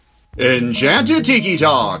Enchanted Tiki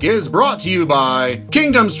Talk is brought to you by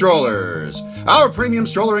Kingdom Strollers. Our premium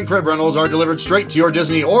stroller and crib rentals are delivered straight to your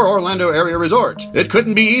Disney or Orlando area resort. It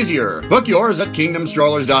couldn't be easier. Book yours at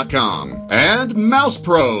kingdomstrollers.com. And Mouse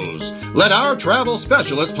Pros. Let our travel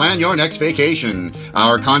specialist plan your next vacation.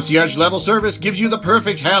 Our concierge level service gives you the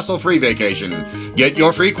perfect hassle-free vacation. Get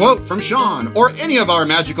your free quote from Sean or any of our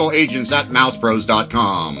magical agents at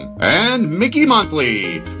mousepros.com. And Mickey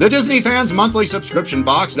Monthly, the Disney fans' monthly subscription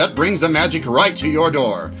box that brings the magic right to your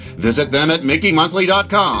door. Visit them at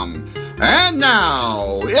mickeymonthly.com. And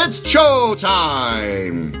now, it's show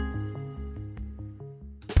time!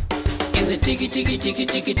 In the tiki tiki tiki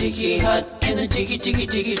tiki tiki hut, in the tiki tiki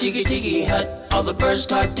tiki tiki tiki hut, all the birds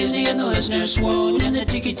talk Disney and the listeners swoon. In the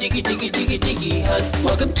tiki tiki tiki tiki tiki hut,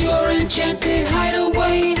 welcome to our enchanted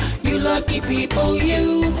hideaway, you lucky people,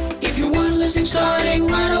 you. If you weren't listening starting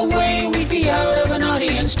right away, we'd be out of an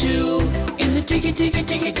audience too. In the tiki tiki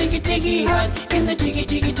tiki tiki tiki hut, in the tiki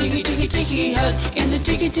tiki tiki tiki tiki hut, in the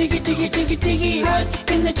tiki tiki tiki tiki tiki hut,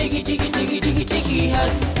 in the tiki tiki tiki tiki tiki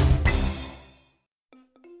hut.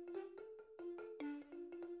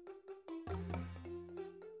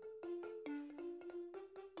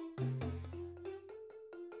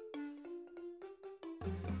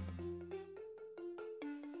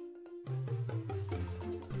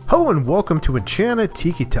 Hello and welcome to Enchanted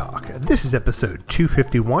Tiki Talk. This is episode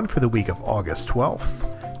 251 for the week of August 12th,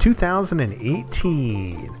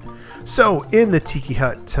 2018. So, in the Tiki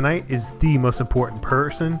Hut tonight is the most important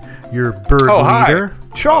person, your bird leader,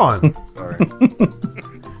 Sean. Sorry.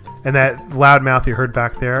 And that loudmouth you heard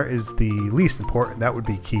back there is the least important. That would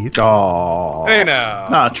be Keith. Oh, Hey now.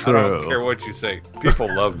 Not true. I don't care what you say.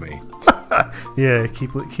 People love me. Yeah,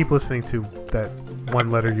 keep listening to that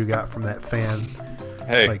one letter you got from that fan.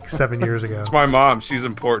 Hey. Like 7 years ago. It's my mom. She's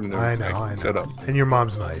important. I know. Shut up. And your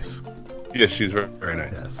mom's nice. Yes, she's very, very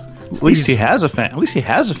nice. Yes. At least he has a fan.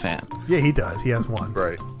 Yeah, he does. He has one.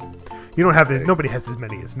 Right. You don't have nobody has as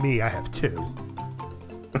many as me. I have two.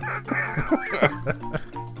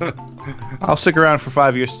 I'll stick around for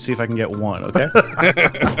 5 years to see if I can get one, okay?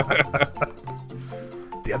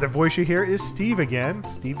 The other voice you hear is Steve again.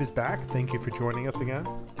 Steve is back. Thank you for joining us again.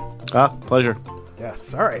 Pleasure.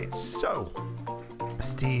 Yes. All right. So,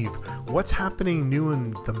 Steve, what's happening new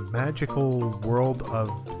in the magical world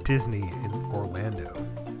of Disney in Orlando?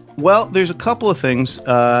 Well, there's a couple of things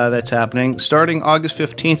that's happening. Starting August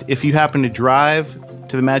 15th, if you happen to drive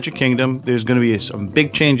to the Magic Kingdom, there's going to be some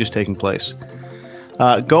big changes taking place.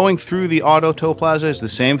 Going through the Auto Toll Plaza is the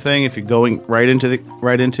same thing if you're going right into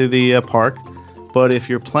the park. But if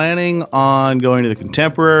you're planning on going to the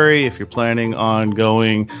Contemporary, if you're planning on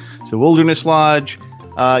going to the Wilderness Lodge,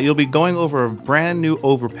 you'll be going over a brand new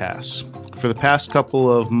overpass. For the past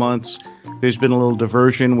couple of months, there's been a little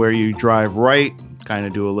diversion where you drive right, kind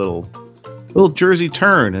of do a little Jersey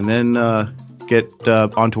turn, and then get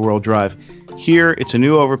onto World Drive. Here, it's a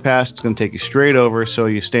new overpass. It's going to take you straight over, so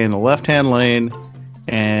you stay in the left-hand lane,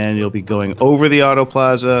 and you'll be going over the Auto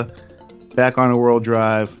Plaza, back onto World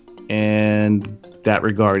Drive, and that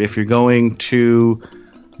regard. If you're going to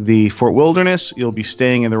the Fort Wilderness, you'll be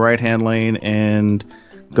staying in the right-hand lane and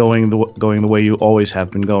going the way you always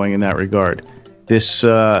have been going in that regard. This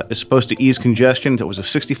is supposed to ease congestion. It was a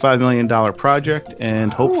 $65 million project,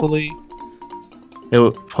 and hopefully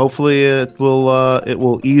it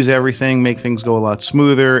will ease everything, make things go a lot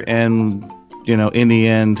smoother, and in the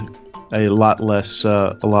end, a lot less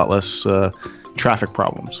traffic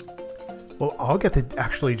problems. Well, I'll get to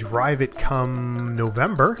actually drive it come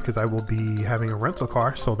November because I will be having a rental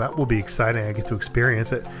car, so that will be exciting. I get to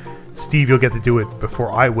experience it. Steve, you'll get to do it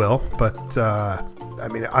before I will, but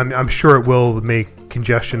I'm sure it will make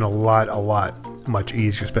congestion a lot much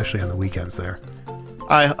easier, especially on the weekends there.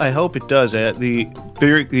 I hope it does.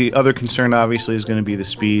 The other concern obviously is going to be the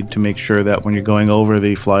speed, to make sure that when you're going over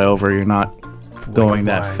the flyover, you're not going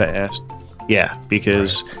that fast. Yeah,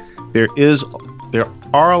 because there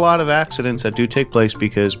are a lot of accidents that do take place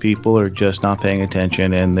because people are just not paying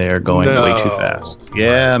attention and they're going way too fast.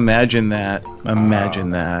 Yeah, imagine that.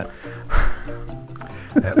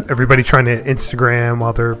 Everybody trying to Instagram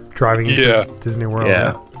while they're driving into Disney World.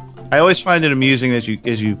 Yeah. I always find it amusing as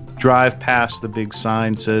you drive past the big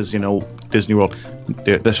sign says, Disney World.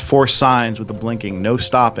 There's 4 signs with the blinking: no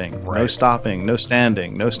stopping, no stopping, no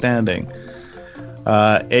standing, no standing.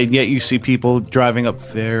 And yet you see people driving up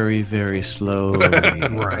very, very slowly,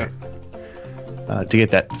 right? To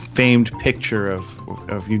get that famed picture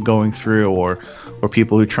of you going through, or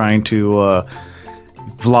people who are trying to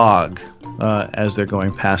vlog as they're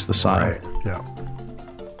going past the sign. Right. Yeah.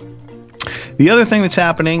 The other thing that's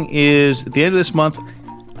happening is at the end of this month,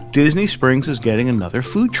 Disney Springs is getting another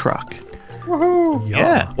food truck. Yum.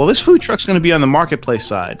 Yeah. Well, this food truck's going to be on the marketplace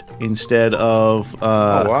side instead of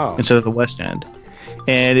wow. instead of the West End,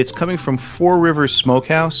 and it's coming from Four Rivers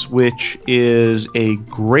Smokehouse, which is a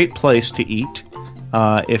great place to eat.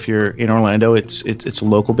 If you're in Orlando, it's a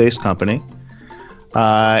local based company.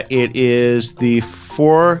 It is the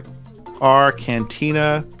 4R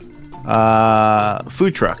Cantina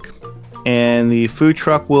food truck. And the food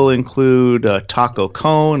truck will include a taco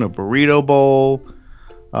cone, a burrito bowl.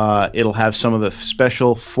 It'll have some of the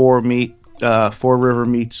special Four River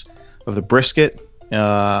meats of the brisket,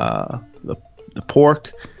 the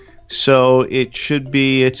pork. So it's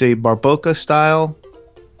a Barboca style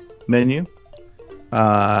menu,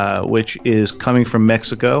 which is coming from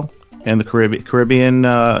Mexico and the Caribbean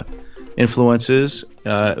influences.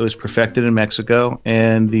 It was perfected in Mexico,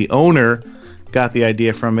 and the owner got the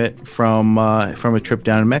idea from a trip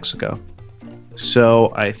down in Mexico.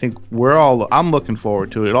 So I think I'm looking forward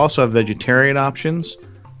to it. It also have vegetarian options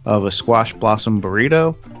of a squash blossom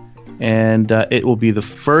burrito, and it will be the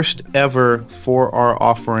first ever 4R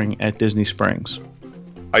offering at Disney Springs.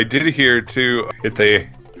 I did hear too if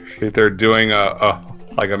they're doing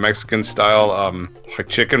a Mexican style like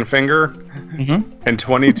chicken finger and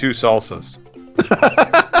 22 salsas.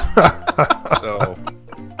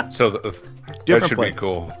 so that should be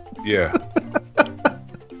cool. Yeah.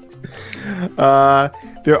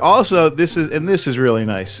 They're also this is really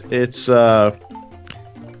nice. It's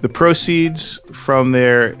the proceeds from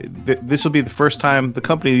this will be the first time the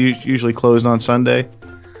company usually closed on Sunday,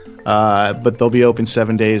 but they'll be open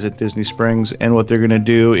 7 days at Disney Springs. And what they're going to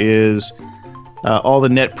do is all the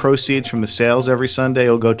net proceeds from the sales every Sunday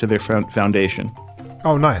will go to their foundation.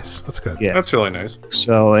 Oh, nice. That's good. Yeah, That's really nice.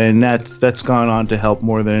 So, and that's gone on to help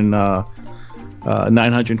more than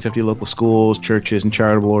 950 local schools, churches, and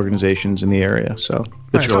charitable organizations in the area. So Nice.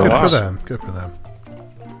 that's really Good for awesome. them. Good for them.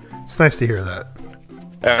 It's nice to hear that.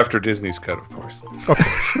 After Disney's cut, of course. Of course.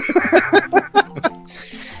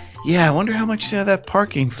 Yeah, I wonder how much that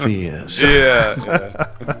parking fee is. Yeah.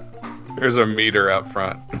 There's a meter out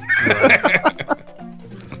front.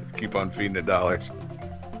 Just keep on feeding the dollars.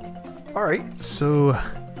 All right. So,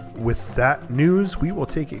 with that news, we will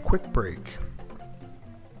take a quick break.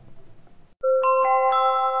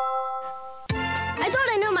 I thought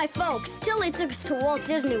I knew my folks till they took us to Walt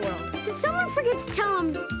Disney World. Did someone forget to tell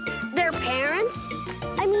them their parents?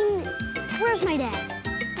 I mean, where's my dad?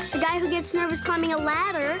 The guy who gets nervous climbing a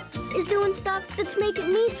ladder is doing stuff that's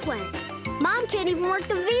making me sweat. Mom can't even work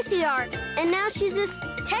the VCR, and now she's this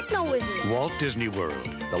techno wizard. Walt Disney World,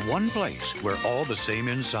 the one place where all the same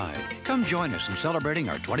inside. Come join us in celebrating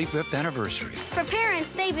our 25th anniversary. For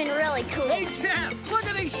parents, they've been really cool. Hey, Jeff, look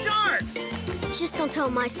at these sharks! Just don't tell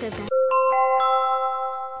them I said that.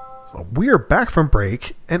 We are back from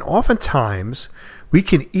break, and oftentimes we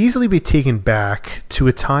can easily be taken back to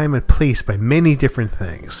a time and place by many different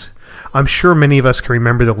things. I'm sure many of us can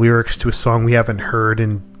remember the lyrics to a song we haven't heard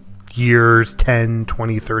in years, 10,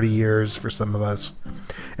 20, 30 years for some of us.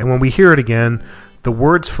 And when we hear it again, the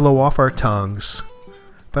words flow off our tongues.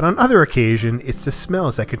 But on other occasions, it's the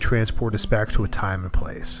smells that can transport us back to a time and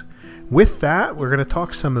place. With that, we're going to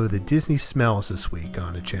talk some of the Disney smells this week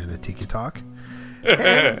on Enchanted Tiki Talk.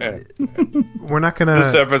 And we're not going to...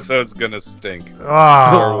 This episode's gonna stink.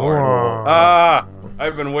 Oh,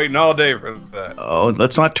 I've been waiting all day for that. Oh,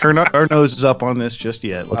 let's not turn our noses up on this just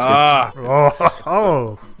yet. Let's This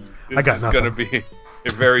I got is nothing. gonna be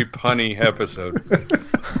a very punny episode.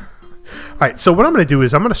 All right, so what I'm going to do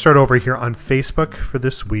is I'm going to start over here on Facebook for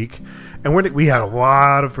this week. And we had a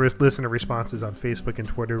lot of listener responses on Facebook and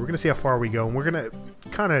Twitter. We're going to see how far we go. And we're going to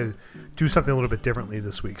kind of do something a little bit differently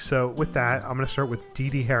this week. So with that, I'm going to start with Dee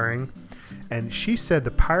Dee Herring. And she said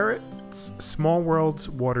the Pirates Small World's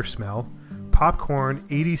water smell, popcorn,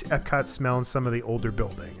 80s Epcot smell in some of the older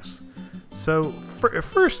buildings. So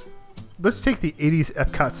first, let's take the 80s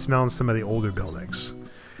Epcot smell in some of the older buildings.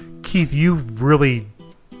 Keith, you really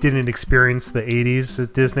didn't experience the 80s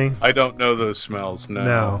at Disney? I don't know those smells.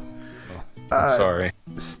 No. I'm sorry.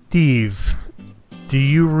 Steve, do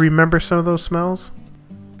you remember some of those smells?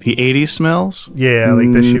 The 80s smells? Yeah,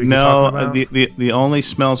 like the shit we No, talking about? the only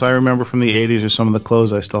smells I remember from the 80s are some of the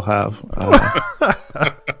clothes I still have.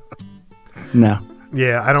 No.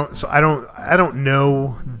 Yeah, I don't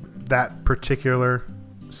know that particular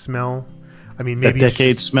smell. I mean, maybe That it's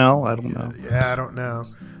decade just- smell? I don't know. Yeah, I don't know.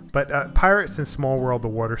 But Pirates and Small World, the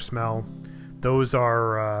water smell, those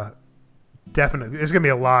are definitely... There's going to be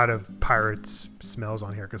a lot of Pirates smells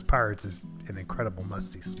on here because Pirates is an incredible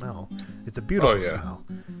musty smell. It's a beautiful smell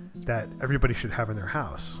that everybody should have in their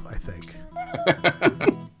house, I think.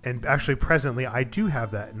 And actually, presently, I do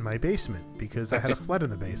have that in my basement because I had a flood in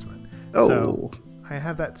the basement. Oh. So I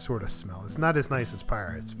have that sort of smell. It's not as nice as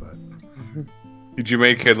Pirates, but... Did you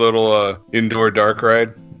make a little indoor dark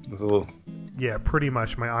ride? With a little, Yeah, pretty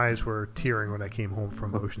much. My eyes were tearing when I came home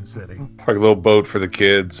from Ocean City. like a little boat for the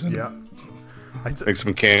kids. And Yeah. make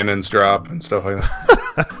some cannons drop and stuff like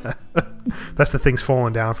that. That's the things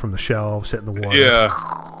falling down from the shelves, hitting the water.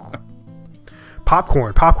 Yeah.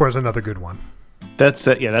 Popcorn. Popcorn's another good one. That's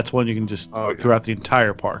it. Yeah, that's one you can just Oh, yeah. throughout the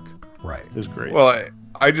entire park. Right. It was great. Well,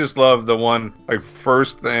 I just love the one, like,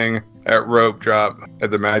 first thing at Rope Drop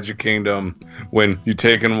at the Magic Kingdom when you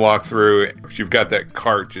take and walk through. You've got that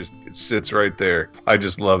cart, just it sits right there. I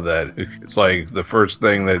just love that. It's like the first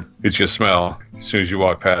thing that it's you smell as soon as you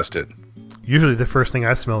walk past it. Usually the first thing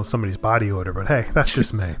I smell is somebody's body odor, but hey, that's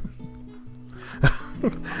just me.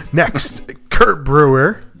 Next, Kurt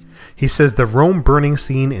Brewer. He says the Rome burning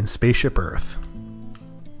scene in Spaceship Earth.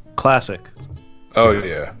 Classic. Oh, Yes.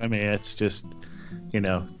 yeah. I mean, it's just,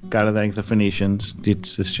 gotta thank the Phoenicians.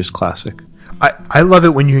 It's just classic. I love it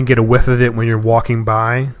when you can get a whiff of it when you're walking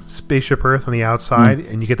by Spaceship Earth on the outside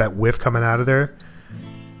and you get that whiff coming out of there.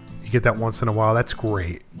 You get that once in a while. That's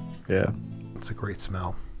great. Yeah. It's a great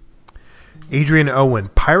smell. Adrian Owen,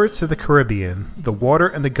 Pirates of the Caribbean, the water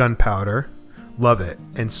and the gunpowder. Love it.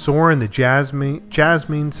 And Soren, the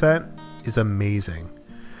Jasmine set is amazing.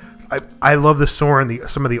 I love the Soren,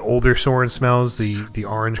 some of the older Soren smells, the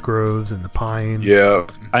orange groves and the pine. Yeah.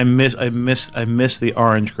 I miss the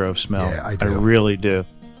orange grove smell. Yeah, I do. I really do.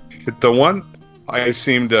 The one I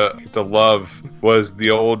seem to love was the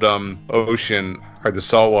old ocean or the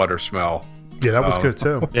saltwater smell. Yeah, that was good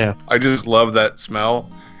too. Yeah. I just love that smell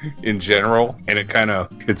in general, and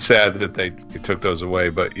it's sad that they took those away.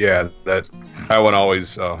 But yeah, that one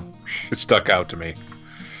always it stuck out to me.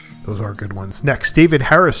 Those are good ones. Next, David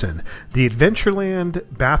Harrison. The Adventureland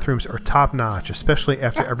bathrooms are top notch, especially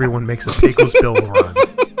after everyone makes a Pecos Bill run.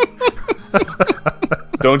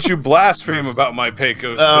 Don't you blaspheme about my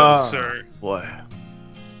Pecos Bill, sir. Boy,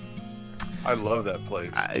 I love that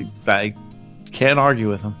place. I can't argue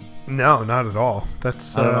with him. No, not at all.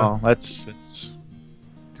 That's I don't know. That's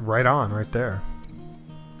right on, right there.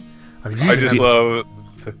 I mean, I just love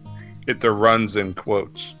the runs in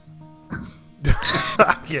quotes.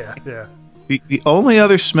 yeah. the only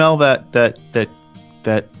other smell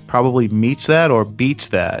that probably meets that or beats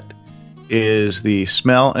that is the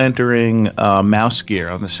smell entering Mouse Gear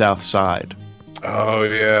on the south side. Oh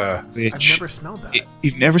yeah. I've never smelled that.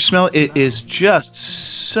 You've never smelled it? It is just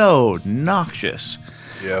so noxious.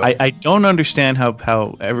 Yeah. I don't understand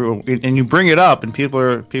how everyone, and you bring it up and people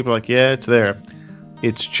are like, yeah, it's there.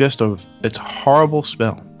 It's just it's a horrible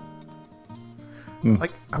smell.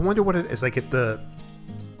 Like, I wonder what it is. Like, is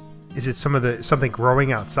it something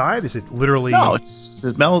growing outside? Is it literally? No,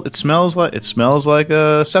 it smells like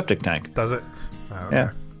a septic tank. Does it? Oh, okay.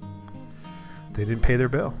 Yeah. They didn't pay their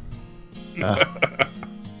bill.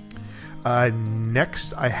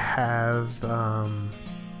 Next, I have. Oh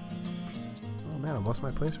man, I lost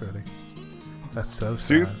my place already. That's so sad.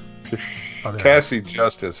 Dude. Oh, there it is. Cassie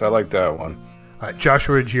Justice. I like that one. All right,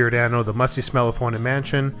 Joshua Giordano, the musty smell of Haunted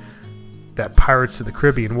Mansion. That Pirates of the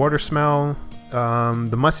Caribbean water smell.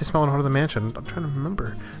 The musty smell in Haunted Mansion. I'm trying to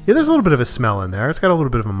remember. Yeah, there's a little bit of a smell in there. It's got a little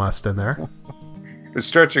bit of a must in there. The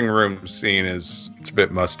stretching room scene it's a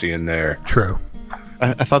bit musty in there. True.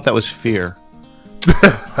 I thought that was fear.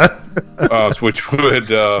 Which would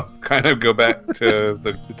kind of go back to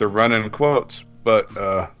the run-in quotes. But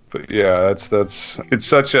yeah, that's it's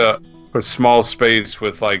such a small space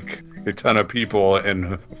with like a ton of people, and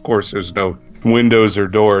of course there's no windows or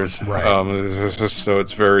doors. Right. So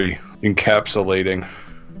it's very encapsulating.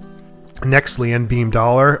 Next, Leanne Beam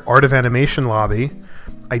Dollar, Art of Animation Lobby.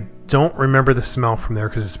 I don't remember the smell from there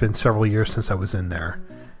because it's been several years since I was in there.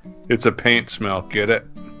 It's a paint smell. Get it?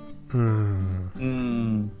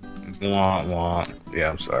 Hmm. Wah, wah. Yeah,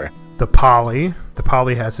 I'm sorry. The Poly. The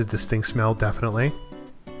Poly has a distinct smell, definitely.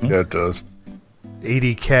 Yeah, it does.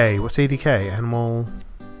 ADK. What's ADK? Animal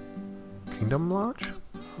Kingdom Lodge?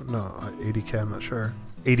 No, ADK, I'm not sure.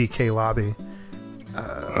 ADK Lobby.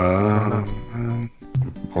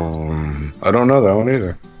 I don't know that one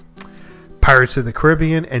either. Pirates of the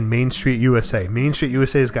Caribbean and Main Street USA. Main Street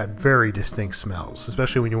USA has got very distinct smells,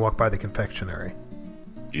 especially when you walk by the confectionery.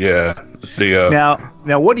 Yeah, the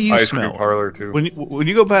Now, what do you ice smell? cream parlor too. When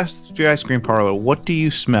you go past the ice cream parlor, what do you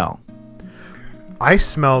smell? I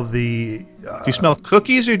smell the... Do you smell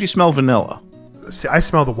cookies or do you smell vanilla? See, I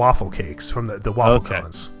smell the waffle cakes from the waffle Okay.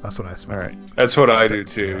 cones. That's what I smell. All right. That's what I do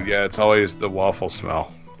too. Yeah, it's always the waffle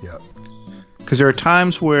smell. Yeah. Because there are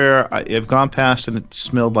times where I've gone past and it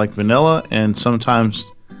smelled like vanilla, and sometimes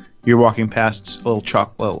you're walking past little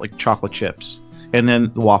chocolate chips, and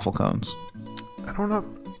then the waffle cones. I don't know.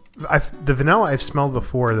 The vanilla I've smelled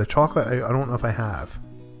before. The chocolate, I don't know if I have.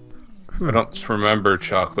 I don't remember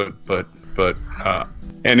chocolate, but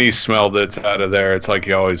any smell that's out of there, it's like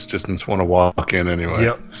you always just want to walk in anyway.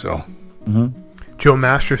 Yep. So. Joe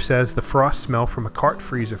Master says the frost smell from a cart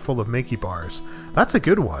freezer full of Mickey bars. That's a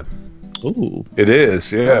good one. Ooh, It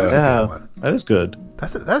is, yeah. yeah, that is good.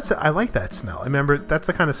 I like that smell. I remember that's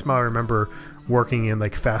the kind of smell I remember working in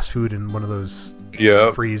like fast food in one of those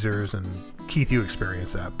Yep. freezers. And Keith, you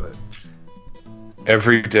experienced that, but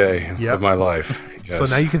Every day Yep. of my life. Yes. so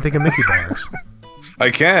now you can think of Mickey bars.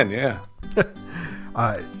 I can, yeah.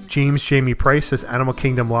 James Jamie Price says Animal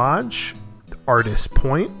Kingdom Lodge, Artist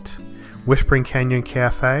Point, Whispering Canyon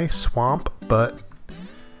Cafe, Swamp, but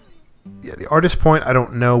yeah, the Artist Point, I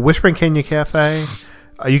don't know. Whispering Canyon Cafe,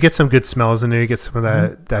 you get some good smells in there. You get some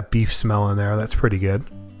of that beef smell in there. That's pretty good.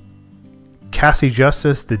 Cassie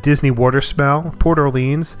Justice, the Disney water smell, Port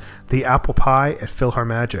Orleans, the apple pie at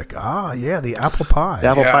Philharmagic. Ah, yeah, the apple pie. The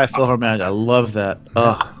apple Yeah. pie Philharmagic. I love that.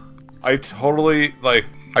 Ugh. I totally,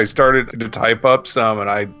 I started to type up some,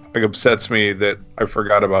 and it upsets me that I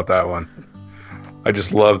forgot about that one. I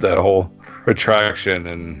just love that whole attraction,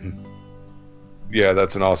 and yeah,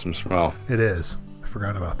 that's an awesome smell. It is. I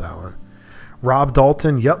forgot about that one. Rob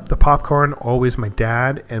Dalton, yep, the popcorn, always my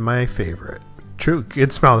dad and my favorite. True,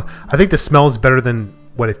 good smell. I think the smell is better than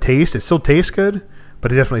what it tastes. It still tastes good,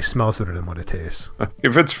 but it definitely smells better than what it tastes.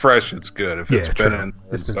 If it's fresh, it's good. If it's Yeah, been true. in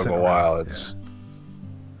It's been for sitting a while, around, it's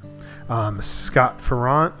Scott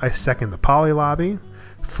Ferrant, I second the Poly Lobby.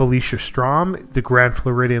 Felicia Strom, the Grand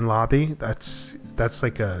Floridian Lobby. That's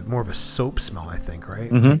like a more of a soap smell, I think,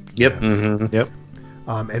 right? Yep. Yep.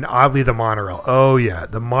 And oddly, the monorail. Oh yeah,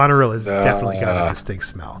 the monorail has definitely got a distinct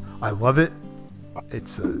smell. I love it.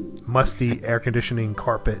 It's a musty air conditioning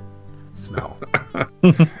carpet smell.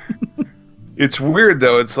 It's weird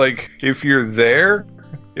though. It's like if you're there,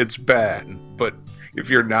 it's bad, but if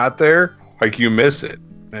you're not there, like you miss it.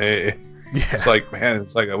 Yeah. It's like, man,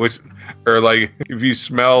 it's like I wish, or like if you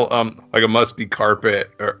smell like a musty carpet,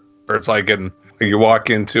 or it's like you walk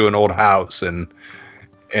into an old house and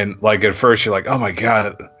like at first you're like, oh my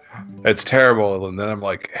god, that's terrible, and then I'm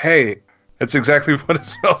like, hey, that's exactly what it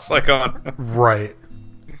smells like on Right.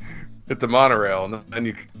 at the monorail, and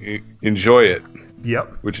then you enjoy it,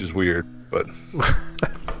 Yep. which is weird, but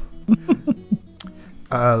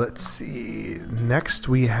Let's see. Next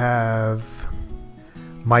we have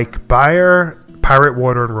Mike Byer, Pirate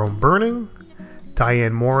Water and Rome Burning,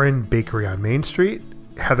 Diane Morin, Bakery on Main Street,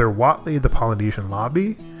 Heather Watley, The Polynesian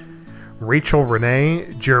Lobby, Rachel Renee,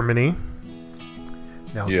 Germany.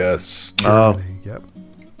 Now, yes, Germany, yep.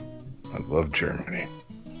 I love Germany.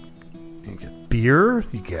 You get beer,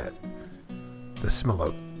 you get the smell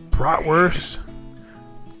of bratwurst,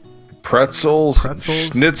 Pretzels,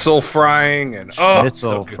 schnitzel frying, and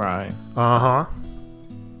Schnitzel so good. frying. Uh-huh.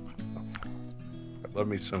 I love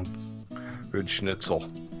me some good schnitzel.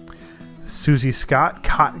 Susie Scott,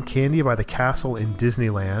 Cotton Candy by the Castle in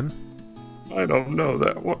Disneyland. I don't know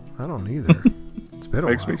that one. I don't either. It's been a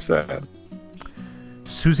Makes while. me sad.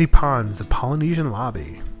 Susie Pons, The Polynesian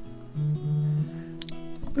Lobby.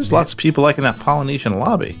 There's lots of people liking that Polynesian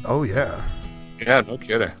lobby. Oh, yeah. Yeah, no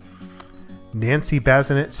kidding. Nancy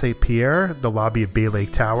Bazinet St. Pierre, The Lobby of Bay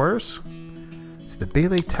Lake Towers. It's the Bay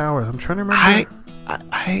Lake Towers. I'm trying to remember.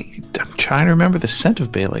 I'm trying to remember the scent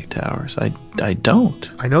of Bay Lake Towers. I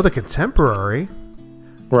don't. I know the Contemporary.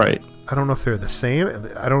 Right. I don't know if they're the same.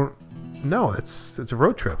 I don't know. It's a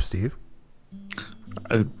road trip, Steve.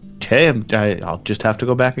 Okay, I'll just have to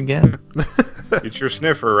go back again. Get your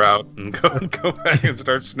sniffer out and go back and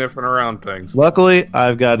start sniffing around things. Luckily,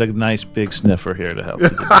 I've got a nice big sniffer here to help you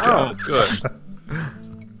do the job. Oh, good.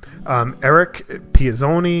 Eric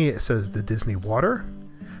Piazzoni says the Disney Water.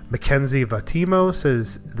 Mackenzie Vatimo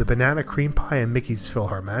says the Banana Cream Pie and Mickey's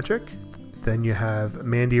Philharmagic. Then you have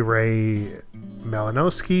Mandy Ray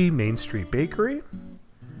Malinowski, Main Street Bakery.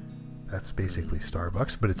 That's basically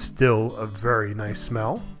Starbucks, but it's still a very nice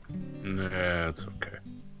smell. Yeah, it's okay.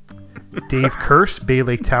 Dave Curse, Bay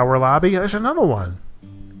Lake Tower Lobby. There's another one.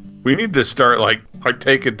 We need to start like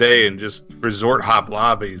take a day and just resort hop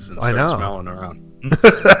lobbies and I start know. smelling around.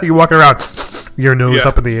 You're walking around, your nose Yeah.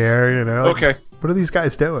 up in the air, you know. Okay, What are these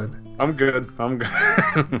guys doing? I'm good.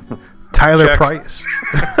 Tyler Check. Price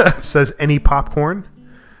says any popcorn.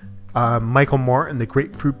 Michael Martin, the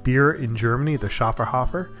grapefruit beer in Germany, the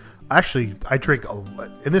Schafferhofer. Actually, I drink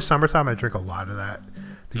in this summertime. I drink a lot of that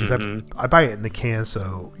because I buy it in the can,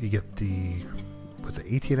 so you get the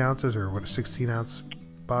 18 ounces or 16 ounce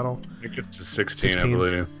bottle. I think it's a 16, 16. I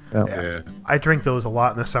believe. Yeah. Yeah. I drink those a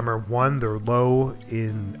lot in the summer. One, they're low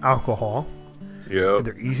in alcohol. Yep.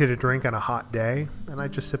 They're easy to drink on a hot day, and I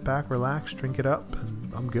just sit back, relax, drink it up,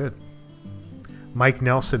 and I'm good. Mike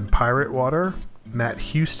Nelson, Pirate Water. Matt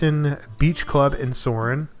Houston, Beach Club in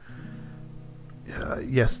Soren.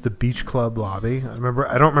 Yes, the Beach Club lobby. I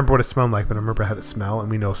don't remember what it smelled like, but I remember how it smelled,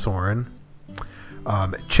 and we know Soren.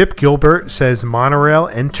 Chip Gilbert says monorail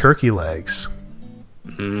and turkey legs.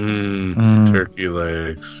 Turkey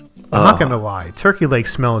legs. I'm not going to lie. Turkey leg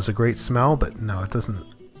smell is a great smell, but no, it doesn't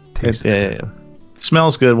taste as good.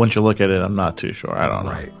 Smells good once you look at it. I'm not too sure. I don't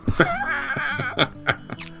know. Right.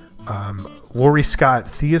 Lori Scott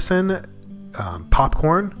Thiessen,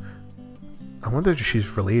 popcorn. I wonder if she's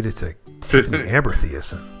related to Tiffany Amber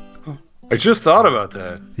Thiessen. I just thought about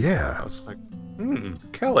that. I Yeah. was like,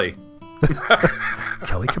 Kelly.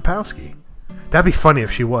 Kelly Kapowski. That'd be funny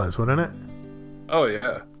if she was, wouldn't it? Oh,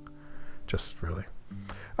 yeah. Just really.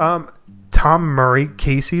 Tom Murray,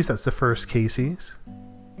 Casey's. That's the first Casey's.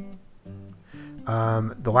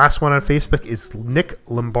 The last one on Facebook is Nick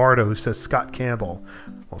Lombardo, who says Scott Campbell.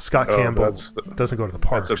 Well, Scott Campbell doesn't go to the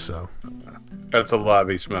park, so. That's a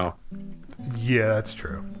lobby smell. Yeah, that's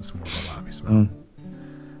true. It's more of a lobby smell.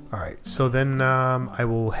 All right, so then I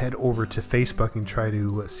will head over to Facebook and try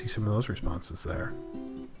to see some of those responses there.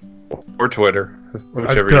 Or Twitter.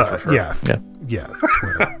 Whichever you prefer. Yeah,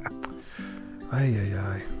 Twitter.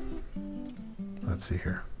 Ay. Let's see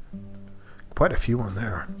here. Quite a few on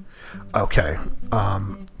there. Okay.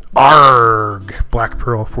 Arg! Black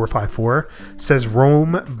Pearl 454 says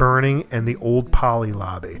Rome burning and the Old Poly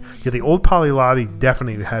lobby. Yeah, the Old Poly lobby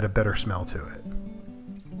definitely had a better smell to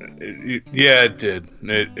it. Yeah, it did.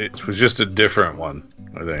 It was just a different one,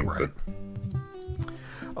 I think. Right.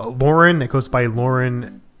 Lauren, that goes by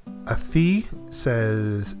Lauren Afi,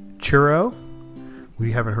 says Churro.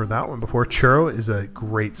 We haven't heard that one before. Churro is a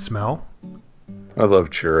great smell. I love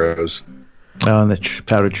churros. Oh, and the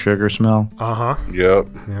powdered sugar smell. Uh-huh. Yep.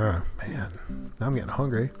 Yeah, man. Now I'm getting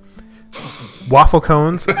hungry. Waffle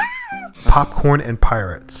cones, popcorn, and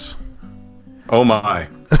pirates. Oh, my.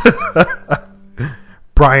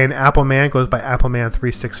 Brian Appleman goes by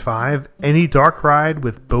Appleman365. Any dark ride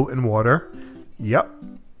with boat and water. Yep.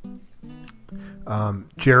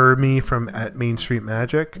 Jeremy from at Main Street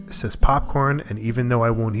Magic says popcorn, and even though I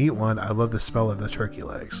won't eat one, I love the smell of the turkey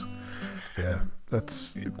legs. Yeah,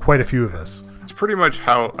 that's quite a few of us. It's pretty much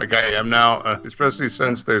how I am now, especially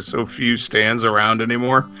since there's so few stands around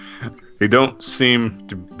anymore. They don't seem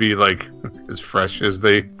to be like as fresh as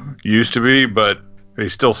they used to be, but they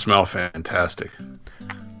still smell fantastic.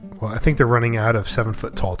 Well, I think they're running out of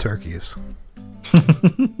 7-foot tall turkeys.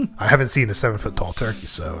 I haven't seen a 7-foot tall turkey,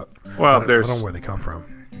 so I don't know where they come from.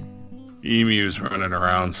 Emus running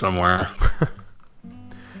around somewhere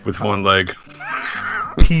with one leg.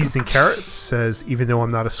 Peas and Carrots says, even though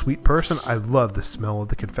I'm not a sweet person, I love the smell of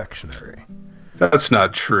the confectionery. That's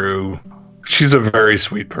not true. She's a very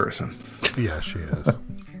sweet person. Yeah, she is.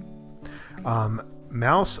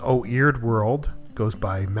 Mouse Eared World goes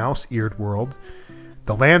by Mouse Eared World.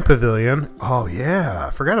 The Land Pavilion. Oh yeah, I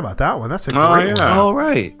forgot about that one. That's a great one. Oh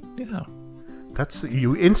right, yeah. That's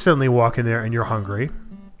you instantly walk in there and you're hungry.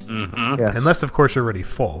 Mm-hmm. Yes. Unless of course you're already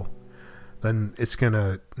full, then it's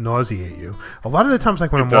gonna nauseate you. A lot of the times,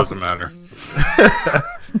 like when It doesn't matter.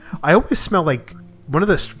 I always smell like one of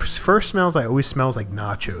the first smells I always smells like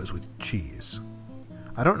nachos with cheese.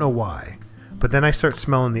 I don't know why, but then I start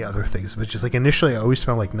smelling the other things. But just like initially, I always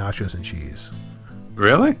smell like nachos and cheese.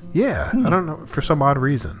 Really? Yeah, I don't know, for some odd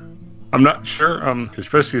reason. I'm not sure.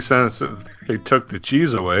 Especially since they took the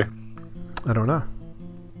cheese away. I don't know.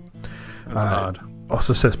 That's odd.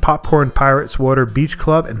 Also says popcorn, pirates, water, beach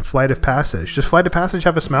club, and flight of passage. Does flight of passage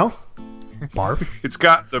have a smell? Barf. It's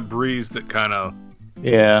got the breeze that kind of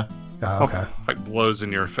Yeah. Oh, okay. like blows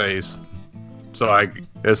in your face. So I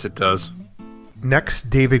guess it does. Next,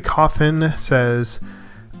 David Coffin says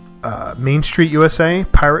Main Street USA,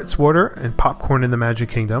 pirates, water, and popcorn in the Magic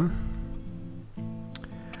Kingdom.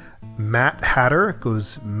 Matt Hatter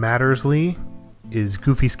goes Mattersley is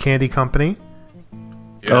Goofy's Candy Company.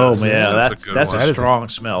 Yes, Oh man, that's a good that's one. a strong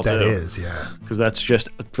smell That too. is, yeah. Because that's just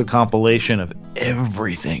the compilation of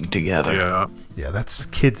everything together. Yeah. Yeah, that's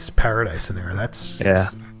kids' paradise in there. That's Yeah.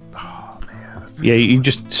 Oh man. That's, Yeah, you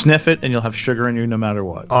just sniff it and you'll have sugar in you no matter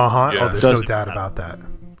what. uh-huh. Yeah, Oh, it there's no doesn't doubt matter. about that.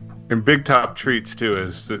 And Big Top Treats too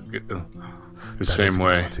is the That same is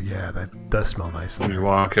way. good too. Yeah, that does smell nice. in When you there.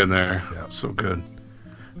 walk in there, Yeah. it's so good.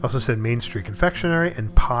 Also said Main Street Confectionery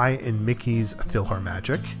and Pie and Mickey's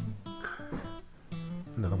PhilharMagic.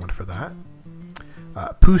 Another one for that.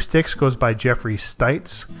 Pooh Sticks goes by Jeffrey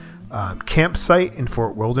Stites. Campsite in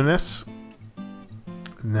Fort Wilderness.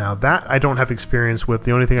 Now that I don't have experience with.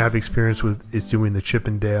 The only thing I have experience with is doing the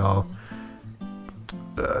Chippendale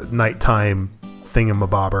nighttime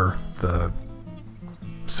thingamabobber, the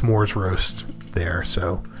s'mores roast there.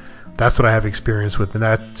 So that's what I have experience with, and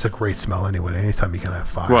that's a great smell anyway. Anytime you can have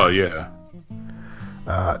fire. Well, yeah.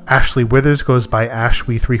 Ashley Withers goes by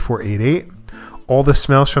Ashwee3488. All the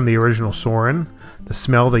smells from the original Soarin'. The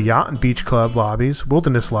smell of the Yacht and Beach Club lobbies,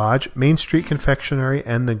 Wilderness Lodge, Main Street Confectionery,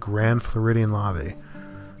 and the Grand Floridian lobby.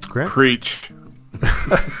 Preach.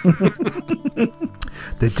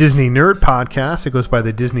 The Disney Nerd Podcast. It goes by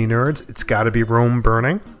the Disney Nerds. It's got to be Rome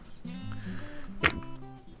Burning.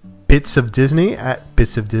 Bits of Disney at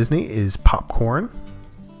Bits of Disney is popcorn.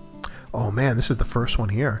 Oh man, this is the first one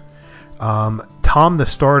here. Tom the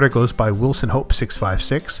Starter goes by Wilson Hope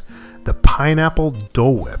 656. The Pineapple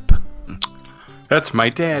Dole Whip. That's my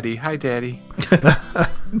daddy. Hi, Daddy. That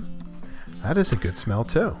is a good smell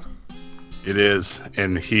too. It is,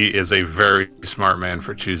 and he is a very smart man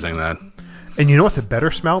for choosing that. And you know what's a better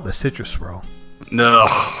smell? The citrus swirl. No,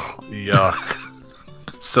 yuck.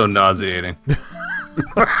 So nauseating.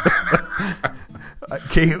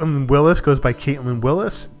 Caitlin Willis goes by Caitlin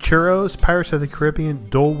Willis. Churros, Pirates of the Caribbean,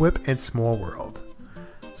 Dole Whip, and Small World.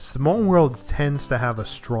 Small World tends to have a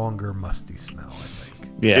stronger musty smell, I think.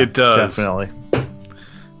 Yeah, it does. Definitely.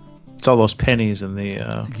 It's all those pennies in the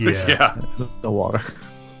Yeah. the water.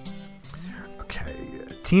 Okay.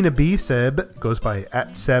 Tina B. Seb goes by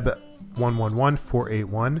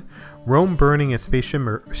 @Seb111481. Rome Burning at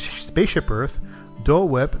Spaceship Earth. Dole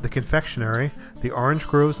Whip, the Confectionery, the Orange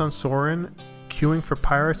Groves on Soarin', Queuing for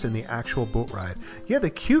Pirates, and the actual boat ride. Yeah, the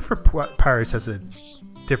queue for Pirates has a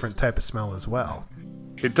different type of smell as well.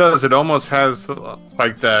 It does. It almost has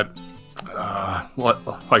like that,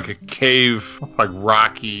 like a cave, like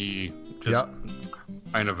rocky, just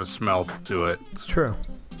kind of a smell to it. It's true.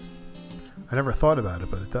 I never thought about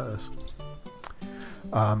it, but it does.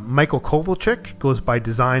 Michael Kovalchik goes by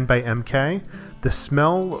Designed by MK. The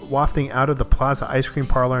smell wafting out of the Plaza Ice Cream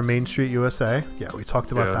Parlor, Main Street, USA. Yeah, we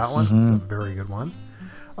talked about that one. It's a very good one.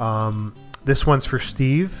 This one's for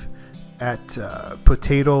Steve at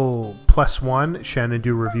Potato Plus One,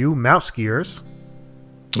 Shenandoah Review, Mouse Gears.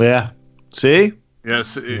 Yeah. See?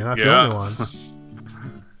 Yes. You're not the only one.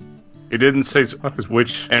 It didn't say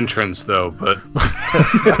which entrance, though, but...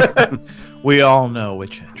 We all know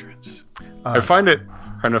which entrance. I find it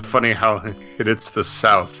kind of funny how it's the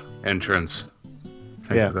south entrance.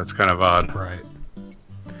 I think that's kind of odd. Right.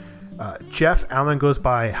 Jeff Allen goes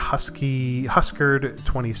by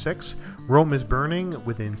Huskard26. Rome is Burning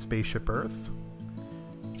within Spaceship Earth.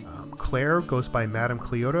 Claire goes by Madame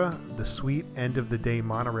Cleota. The Sweet End of the Day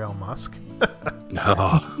Monorail Musk.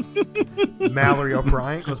 No. Mallory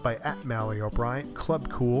O'Brien goes by @Mallory O'Brien. Club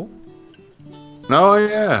Cool. Oh,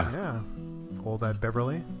 yeah. Yeah. All that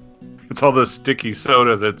Beverly. It's all the sticky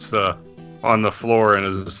soda that's on the floor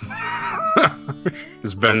and is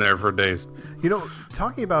has been there for days. You know,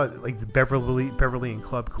 talking about like the Beverly and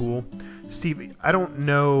Club Cool, Steve, I don't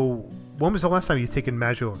know, when was the last time you've taken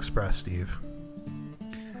Magical Express, Steve?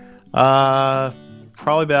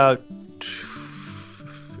 Probably about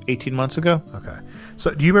 18 months ago. Okay.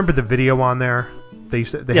 So do you remember the video on there? They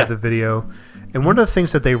had the video. And one of the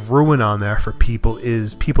things that they ruin on there for people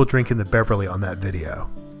is people drinking the Beverly on that video.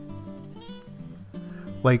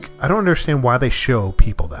 Like, I don't understand why they show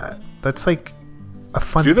people that. That's like a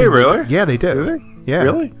fun thing. Do they really? Yeah, they do. Do they? Yeah.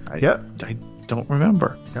 Really? Yeah. I don't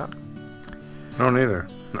remember. Yeah. I don't either.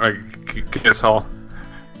 I guess I'll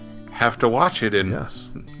have to watch it in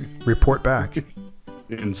Yes. Report back.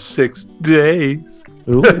 in 6 days.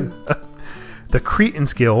 Ooh. The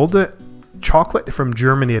Cretans Guild, chocolate from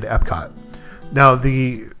Germany at Epcot. Now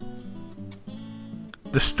the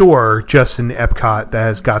store just in Epcot that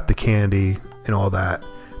has got the candy and all that.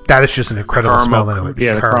 That is just an incredible smell. Anyway.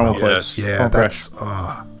 Yeah, the caramel place. Yeah, Okay. that's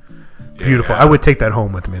beautiful. Yeah. I would take that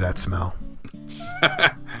home with me. That smell.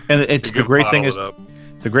 And it's You the can great thing bottle is it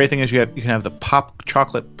up. the great thing is you can have the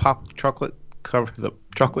chocolate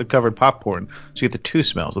covered popcorn. So you get the two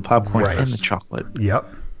smells, the popcorn Right. and the chocolate.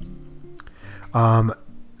 Yep.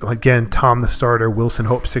 Again, Tom the Starter, Wilson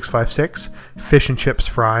Hope 656, fish and chips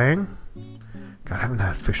frying. God, I haven't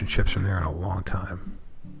had fish and chips from there in a long time.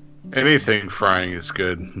 Anything frying is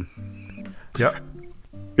good. Yep.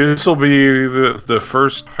 This will be the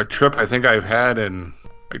first trip I think I've had in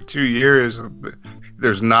like 2 years.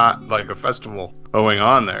 There's not like a festival going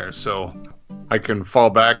on there, so I can fall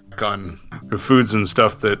back on the foods and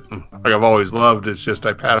stuff that like I've always loved. It's just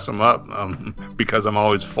I pass them up because I'm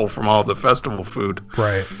always full from all the festival food.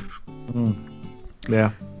 Right.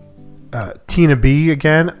 Yeah. Tina B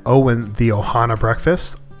again. Oh, and the Ohana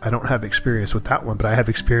breakfast. I don't have experience with that one, but I have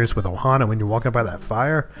experience with Ohana when you're walking by that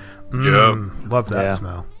fire. Love that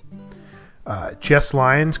smell. Jess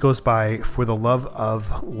Lyons goes by For the Love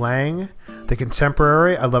of Lang. The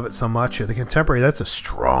Contemporary, I love it so much. The Contemporary, that's a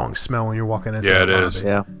strong smell when you're walking into Yeah, the it lobby. is.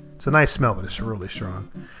 Yeah. It's a nice smell, but it's really strong.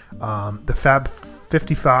 The Fab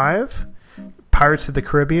 55, Pirates of the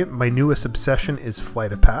Caribbean. My newest obsession is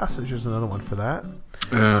Flight of Passage. There's another one for that.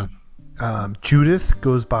 Yeah. Judith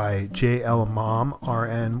goes by JL Mom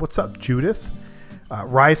RN. What's up, Judith?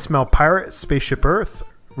 Ride Smell Pirate, Spaceship Earth.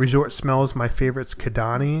 Resort Smells, my favorites,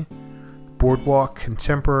 Kidani, Boardwalk,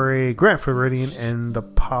 Contemporary, Grand Floridian, and the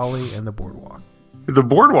Poly and the Boardwalk. The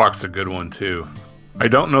Boardwalk's a good one too. I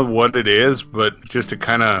don't know what it is, but just it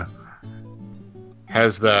kind of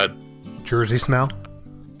has that Jersey smell.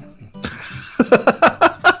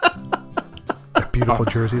 That beautiful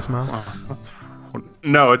Jersey smell.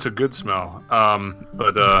 No, it's a good smell.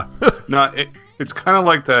 But no, it's kind of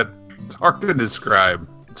like that. It's hard to describe.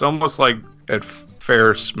 It's almost like that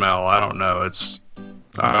fair smell. I don't know.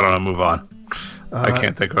 I don't know. Move on. I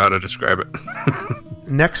can't think of how to describe it.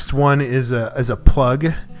 Next one is a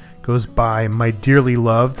plug. Goes by My Dearly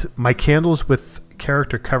Loved. My candles with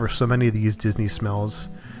character cover so many of these Disney smells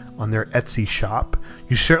on their Etsy shop.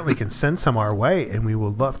 You certainly can send some our way, and we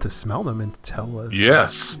would love to smell them and tell us.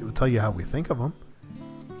 Yes. We'll tell you how we think of them.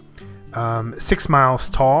 6 Miles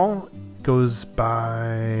Tall goes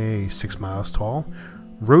by 6 Miles Tall.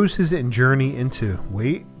 Roses and Journey into.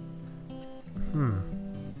 Wait. So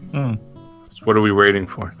what are we waiting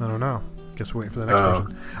for? I don't know. Guess we're waiting for the next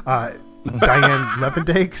person. Diane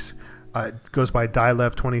Levendakes goes by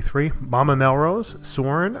Dilev23. Mama Melrose,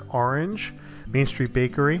 Soren, Orange, Main Street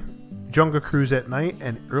Bakery, Jungle Cruise at Night,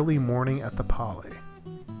 and Early Morning at the Poly.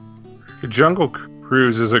 The Jungle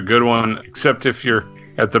Cruise is a good one, except if you're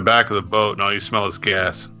at the back of the boat and all you smell is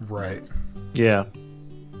gas. Right. Yeah.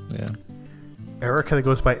 Yeah. Erica that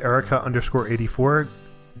goes by Erica_84.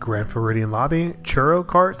 Grand Floridian Lobby, Churro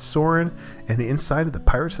Cart, Soren, and the inside of the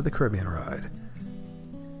Pirates of the Caribbean ride.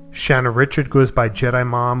 Shanna Richard goes by Jedi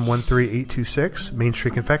Mom 13826, Main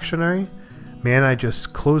Street Confectionery. Man, I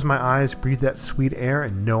just close my eyes, breathe that sweet air,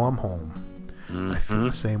 and know I'm home. I feel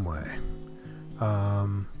the same way.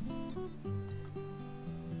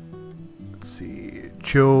 Let's see.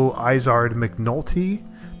 Joe Izard McNulty,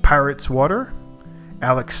 Pirates Water.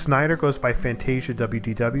 Alex Snyder goes by Fantasia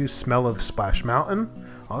WDW, Smell of Splash Mountain.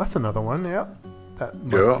 Oh, that's another one. Yep. That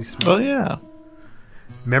musty smell. Oh, yeah.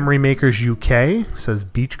 Memory Makers UK says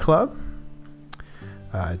Beach Club.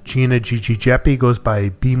 Gina Gigi Jeppy goes by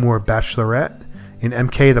Be More Bachelorette. In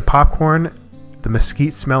MK, the popcorn, the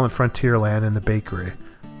mesquite smell in Frontierland, and the bakery.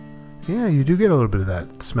 Yeah, you do get a little bit of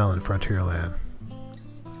that smell in Frontierland.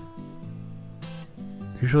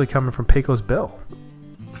 Usually coming from Pecos Bill.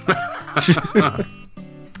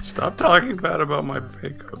 Stop talking bad about my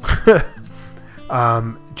Pecos.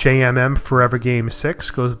 JMM Forever Game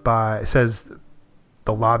 6 says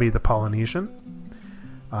The Lobby of the Polynesian.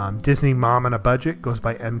 Disney Mom on a Budget goes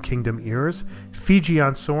by M Kingdom Ears. Fiji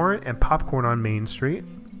on Soarin' and Popcorn on Main Street.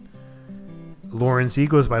 Lauren Z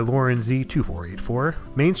goes by Lauren Z 2484.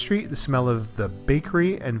 Main Street, the smell of the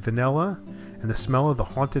bakery and vanilla, and the smell of the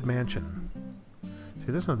haunted mansion. See,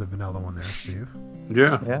 there's another vanilla one there, Steve.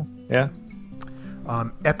 Yeah. Yeah. Yeah.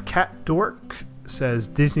 Epcat Dork says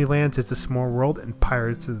Disneyland's It's a Small World and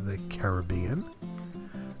Pirates of the Caribbean.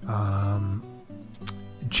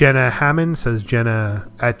 Jenna Hammond says Jenna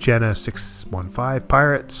at Jenna615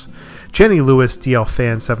 Pirates. Jenny Lewis DL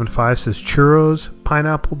Fan 75 says Churros,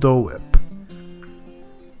 Pineapple Dole Whip.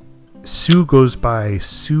 Sue goes by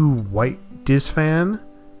Sue White Diz Fan.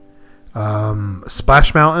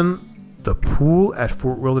 Splash Mountain, the pool at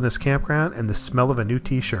Fort Wilderness Campground, and the smell of a new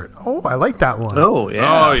T-shirt. Oh, I like that one. Oh,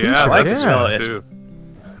 yeah. Oh, yeah. I like the Yeah. smell of it. Too.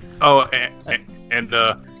 Oh, and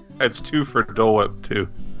it's 2 for Dole Whip too,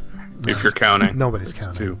 if you're counting. Nobody's It's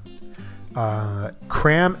counting. 2.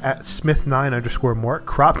 Cram at Smith9_Mark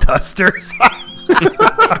crop dusters.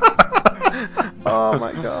 Oh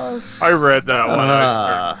my god! I read that one.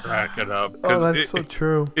 I started cracking up. Oh, 'cause that's so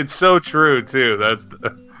true. It's so true too. That's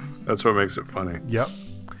what makes it funny. Yep.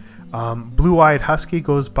 Blue-eyed husky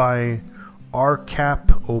goes by R-Cap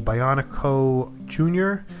Obionico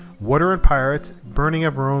Jr. Water and Pirates, Burning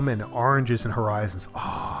of Rome, and Oranges and Horizons.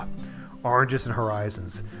 Ah, Oranges and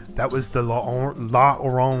Horizons. That was the La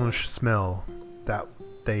Orange smell that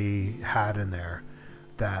they had in there.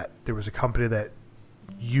 That there was a company that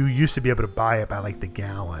you used to be able to buy it by like the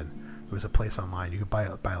gallon. There was a place online you could buy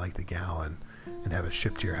it by like the gallon and have it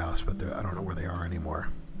shipped to your house, but I don't know where they are anymore.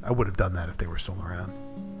 I would have done that if they were still around.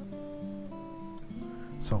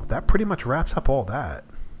 So that pretty much wraps up all that.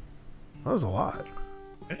 That was a lot.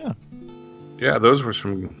 Yeah, those were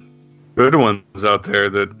some good ones out there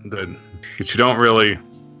that you don't really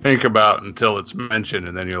think about until it's mentioned,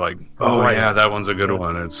 and then you're like, oh, Right. yeah, that one's a good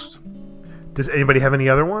one. It's Does anybody have any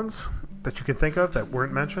other ones that you can think of that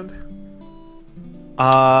weren't mentioned?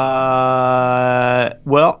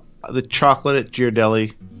 Well, the chocolate at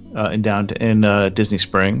Ghirardelli in Disney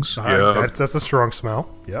Springs. Yeah. That's a strong smell.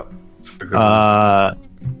 Yep. a good one.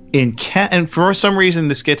 And for some reason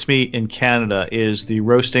this gets me in Canada is the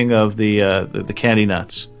roasting of the candy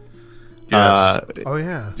nuts. Yes. Oh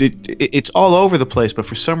yeah. It's all over the place, but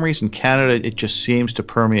for some reason Canada, it just seems to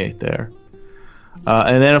permeate there.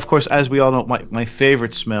 And then of course, as we all know, my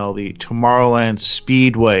favorite smell, the Tomorrowland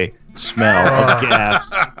Speedway smell of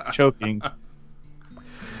gas choking.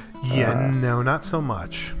 Yeah. No, not so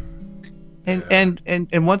much. And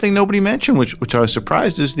one thing nobody mentioned, which I was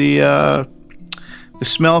surprised, is the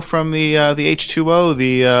smell from the H2O,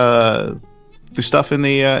 the stuff in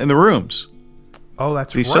the rooms. Oh,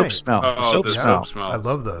 that's The right. soap smell. Oh, soap the smell. soap smells. I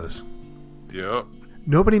love those. Yep.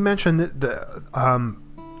 Nobody mentioned that the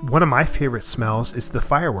one of my favorite smells is the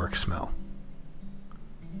fireworks smell.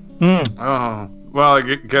 Oh, well, I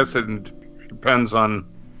guess it depends on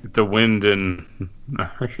the wind and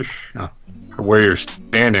where you're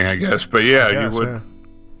standing, I guess. But yeah, Yes, you would. yeah.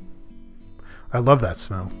 I love that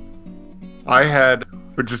smell. I had,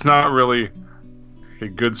 which is not really a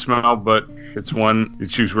good smell, but it's one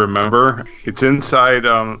that you remember. It's inside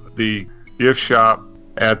the gift shop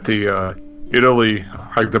at the Italy,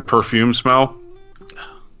 like the perfume smell.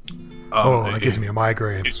 That gives me a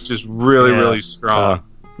migraine. It's just really, Yeah. really strong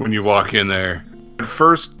when you walk in there. At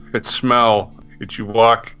first, it smell. If you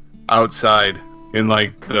walk outside in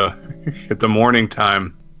like at the morning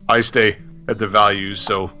time, I stay at the Values,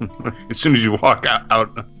 so as soon as you walk out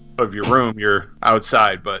of your room, you're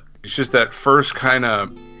outside. But it's just that first kind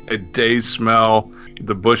of a day smell.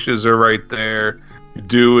 The bushes are right there.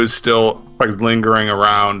 Dew is still like lingering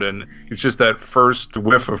around, and it's just that first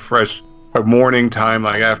whiff of fresh morning time,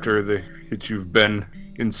 like after that you've been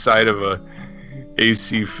inside of a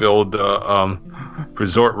AC filled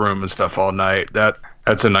resort room and stuff all night.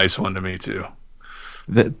 That's a nice one to me too.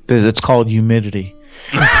 That's called humidity.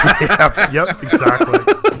 Yep, exactly.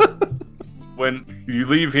 When you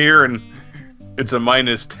leave here and it's a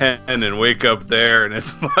 -10 and wake up there and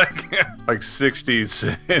it's like 60s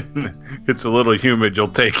and it's a little humid, you'll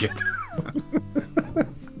take it.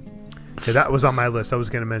 Yeah, that was on my list. I was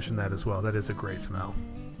going to mention that as well. That is a great smell.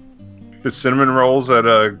 The cinnamon rolls at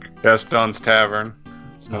Gaston's Tavern.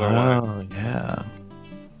 It's another one. Oh yeah.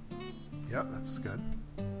 Yep, that's good.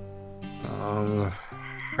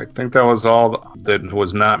 I think that was all that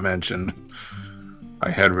was not mentioned. I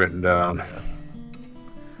had written down.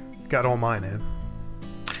 Got all mine in.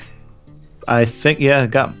 I think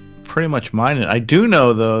got pretty much mine in. I do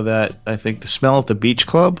know though that I think the smell at the beach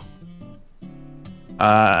club.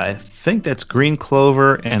 I think that's green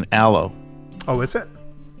clover and aloe Oh, is it?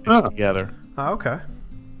 mixed together. Oh, okay. I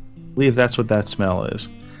believe that's what that smell is.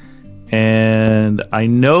 And I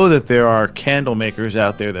know that there are candle makers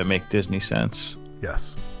out there that make Disney scents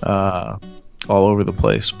Yes. all over the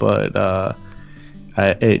place. But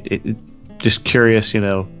just curious,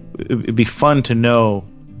 it'd be fun to know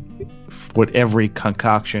what every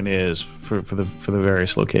concoction is for the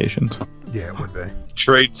various locations. Yeah, it would be.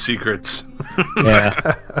 Trade secrets.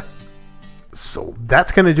 Yeah. So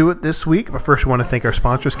that's going to do it this week. But first, we want to thank our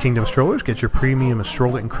sponsors, Kingdom Strollers. Get your premium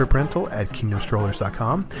stroller and crib rental at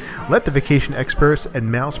kingdomstrollers.com. Let the vacation experts at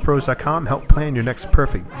mousepros.com help plan your next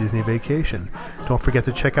perfect Disney vacation. Don't forget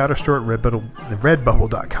to check out our store at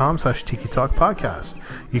redbubble.com/Tiki Talk Podcast.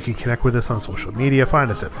 You can connect with us on social media.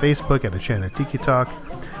 Find us at Facebook at Enchanted Tiki Talk,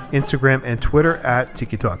 Instagram and Twitter at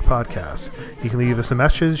Tiki Talk Podcast. You can leave us a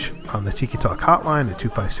message on the Tiki Talk hotline at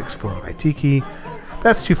 2564-MY-TIKI.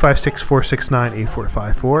 That's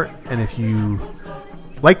 256-469-8454. And if you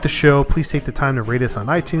like the show, please take the time to rate us on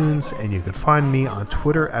iTunes. And you can find me on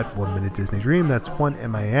Twitter at 1 Minute Disney Dream. That's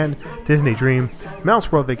 1MIN Disney Dream,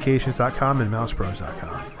 MouseWorldVacations.com and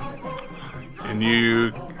MousePros.com. And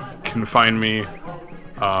you can find me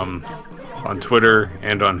on Twitter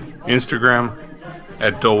and on Instagram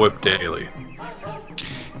at Dole Whip Daily.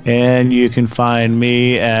 And you can find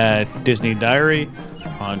me at Disney Diary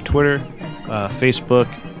on Twitter, Facebook,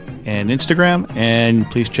 and Instagram. And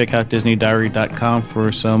please check out DisneyDiary.com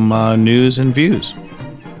for some news and views.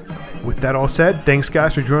 With that all said, thanks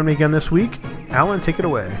guys for joining me again this week. Alan, take it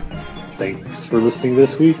away. Thanks for listening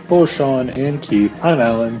this week. For Sean and Keith, I'm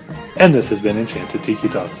Alan, and this has been Enchanted Tiki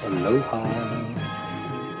Talk. Aloha.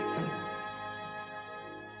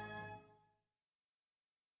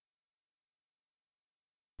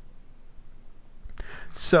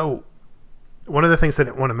 So, one of the things I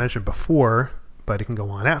didn't want to mention before, but it can go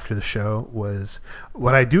on after the show, was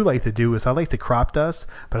what I do like to do is I like to crop dust,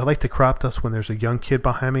 but I like to crop dust when there's a young kid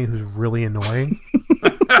behind me who's really annoying.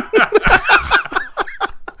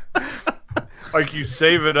 Like you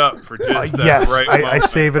save it up for just that yes, right I moment.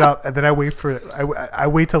 save it up, and then I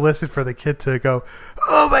wait to listen for the kid to go,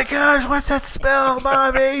 "Oh my gosh, what's that smell,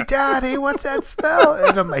 Mommy, Daddy? What's that smell?"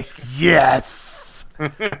 And I'm like, "Yes,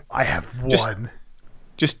 I have one."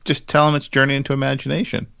 Just tell them it's Journey into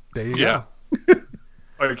Imagination. There you go.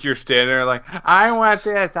 Like you're standing there like, I want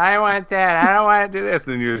this, I want that, I don't want to do this.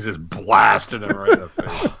 And then you're just blasting them right in the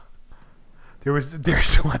face.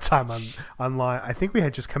 There's one time online. I think we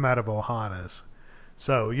had just come out of Ohana's,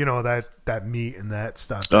 so you know that meat and that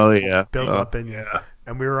stuff. Oh yeah, builds up in you.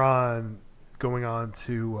 And we were going on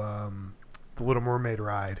to the Little Mermaid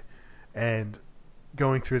ride, and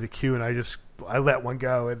going through the queue, and I let one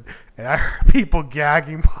go, and I heard people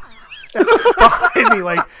gagging behind me.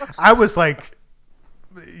 Like I was like,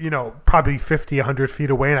 you know, probably 50, 100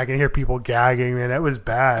 feet away, and I can hear people gagging, man. It was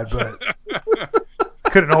bad, but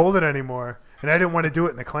couldn't hold it anymore. And I didn't want to do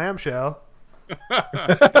it in the clamshell.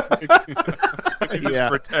 Yeah.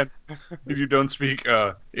 Pretend that you don't speak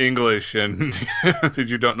English and that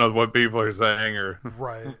you don't know what people are saying or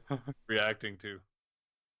reacting to.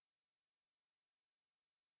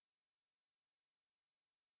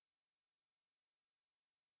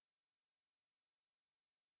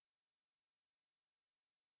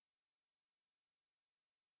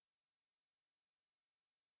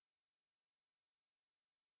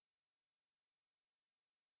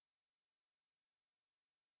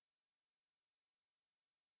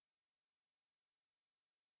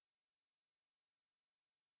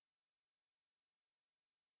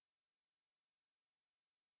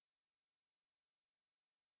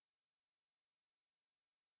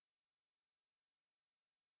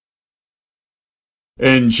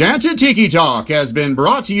 Enchanted Tiki Talk has been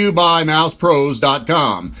brought to you by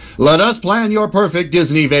MousePros.com. Let us plan your perfect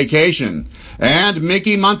Disney vacation. And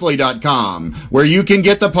MickeyMonthly.com, where you can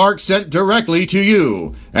get the parks sent directly to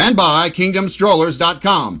you. And by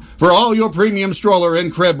KingdomStrollers.com for all your premium stroller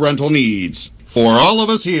and crib rental needs. For all of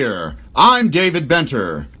us here, I'm David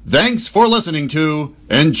Benter. Thanks for listening to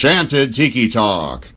Enchanted Tiki Talk.